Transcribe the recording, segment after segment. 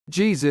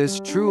Jesus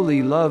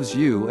truly loves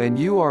you, and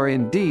you are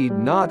indeed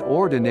not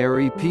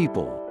ordinary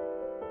people.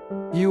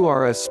 You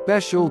are a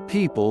special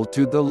people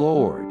to the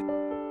Lord.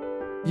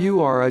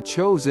 You are a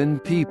chosen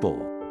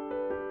people.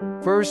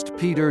 1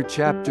 Peter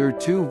chapter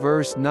 2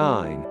 verse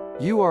 9,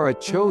 you are a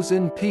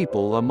chosen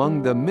people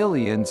among the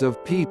millions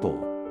of people.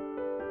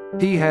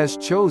 He has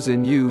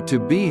chosen you to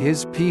be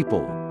his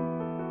people.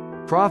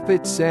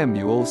 Prophet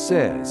Samuel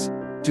says,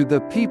 "To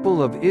the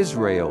people of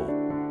Israel,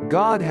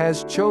 God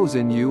has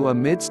chosen you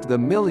amidst the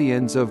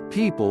millions of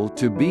people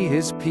to be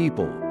his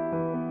people."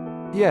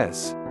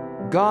 Yes,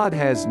 God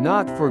has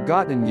not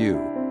forgotten you,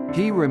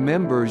 he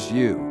remembers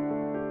you.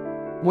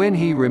 When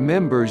he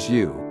remembers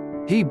you,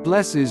 he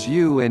blesses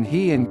you and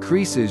he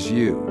increases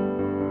you.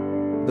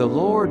 The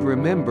Lord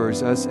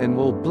remembers us and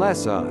will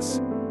bless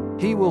us.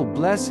 He will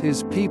bless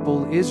his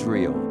people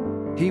Israel.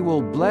 He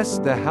will bless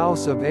the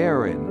house of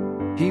Aaron.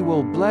 He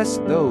will bless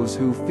those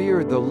who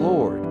fear the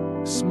Lord,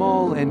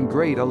 small and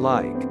great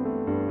alike.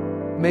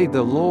 May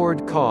the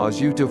Lord cause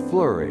you to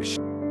flourish,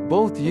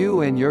 both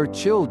you and your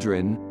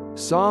children.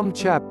 Psalm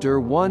chapter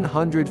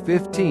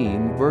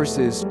 115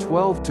 verses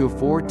 12 to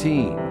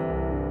 14.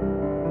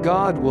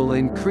 God will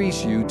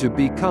increase you to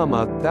become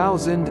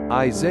 1,000.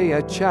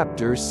 Isaiah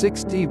chapter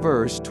 60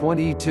 verse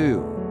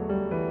 22.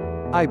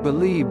 I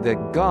believe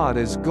that God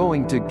is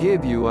going to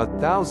give you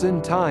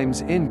 1,000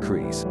 times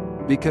increase,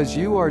 because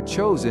you are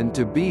chosen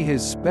to be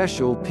his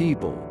special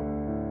people.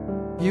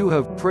 You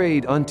have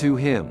prayed unto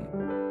him.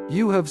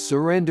 You have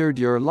surrendered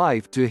your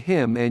life to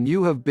him and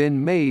you have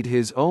been made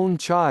his own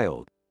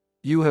child.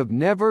 You have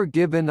never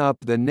given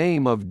up the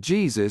name of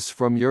Jesus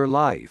from your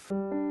life.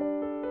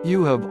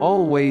 You have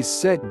always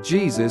set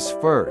Jesus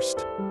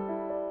first.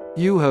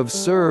 You have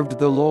served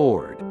the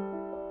Lord.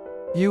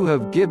 You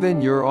have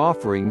given your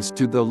offerings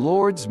to the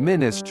Lord's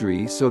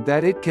ministry so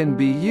that it can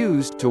be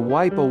used to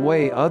wipe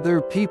away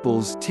other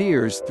people's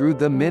tears through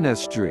the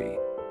ministry.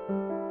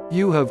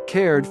 You have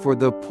cared for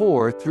the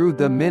poor through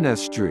the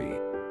ministry.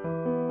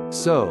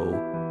 So,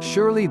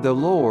 surely the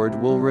Lord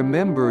will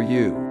remember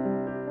you.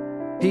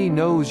 He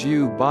knows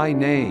you by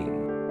name.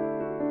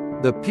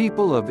 The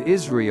people of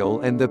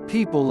Israel and the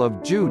people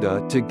of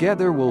Judah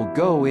together will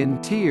go in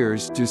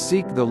tears to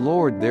seek the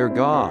Lord their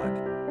God.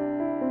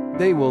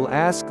 They will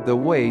ask the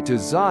way to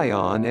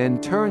Zion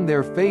and turn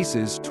their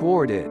faces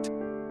toward it.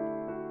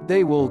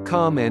 They will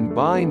come and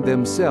bind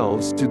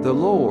themselves to the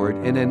Lord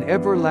in an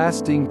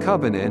everlasting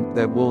covenant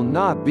that will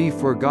not be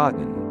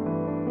forgotten.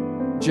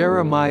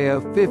 Jeremiah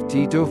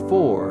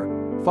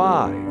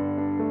 50:4-5.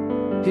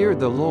 Here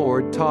the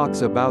Lord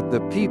talks about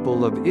the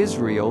people of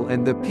Israel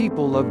and the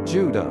people of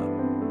Judah.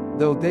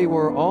 Though they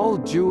were all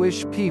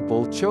Jewish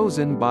people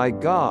chosen by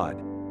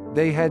God,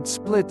 they had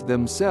split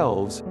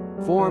themselves,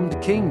 formed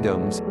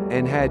kingdoms,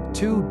 and had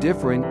two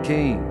different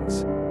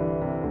kings.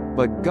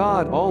 But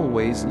God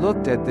always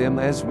looked at them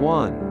as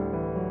one.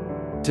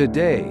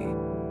 Today,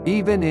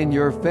 even in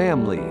your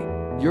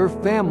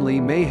family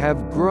may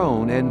have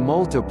grown and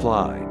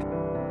multiplied.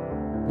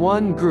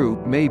 One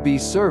group may be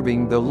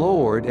serving the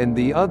Lord and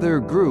the other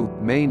group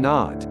may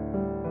not.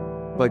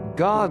 But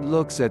God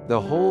looks at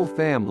the whole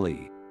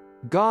family.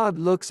 God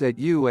looks at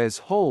you as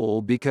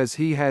whole because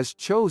he has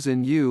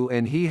chosen you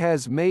and he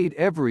has made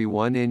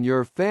everyone in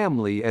your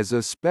family as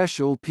a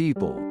special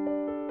people.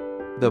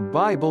 The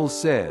Bible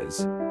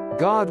says,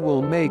 God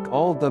will make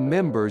all the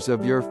members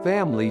of your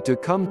family to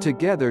come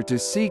together to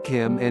seek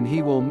him, and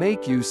he will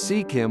make you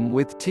seek him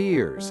with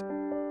tears.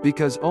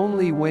 Because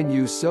only when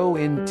you sow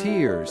in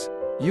tears,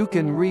 you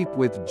can reap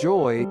with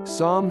joy.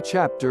 Psalm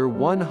chapter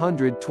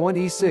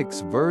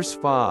 126 verse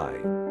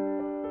 5.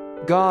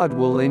 God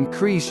will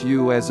increase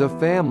you as a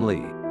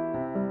family.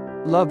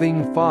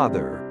 Loving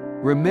Father,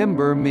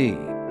 remember me.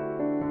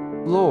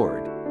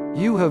 Lord,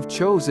 you have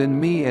chosen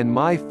me and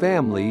my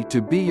family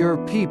to be your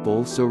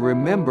people, so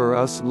remember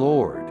us,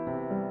 Lord.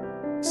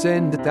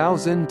 Send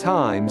 1,000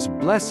 times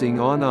blessing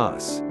on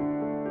us.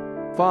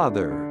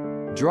 Father,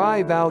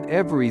 drive out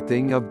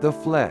everything of the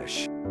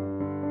flesh.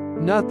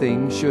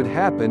 Nothing should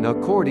happen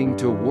according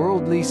to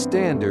worldly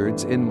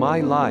standards in my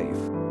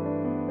life.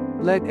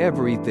 Let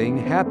everything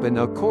happen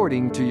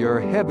according to your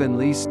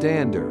heavenly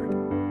standard.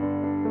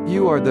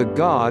 You are the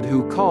God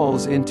who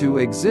calls into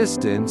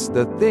existence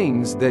the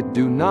things that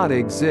do not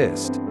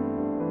exist.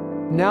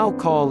 Now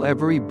call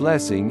every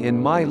blessing in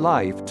my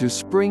life to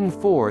spring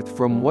forth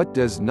from what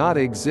does not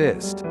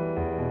exist.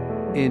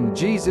 In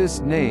Jesus'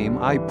 name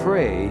I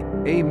pray,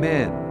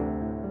 Amen.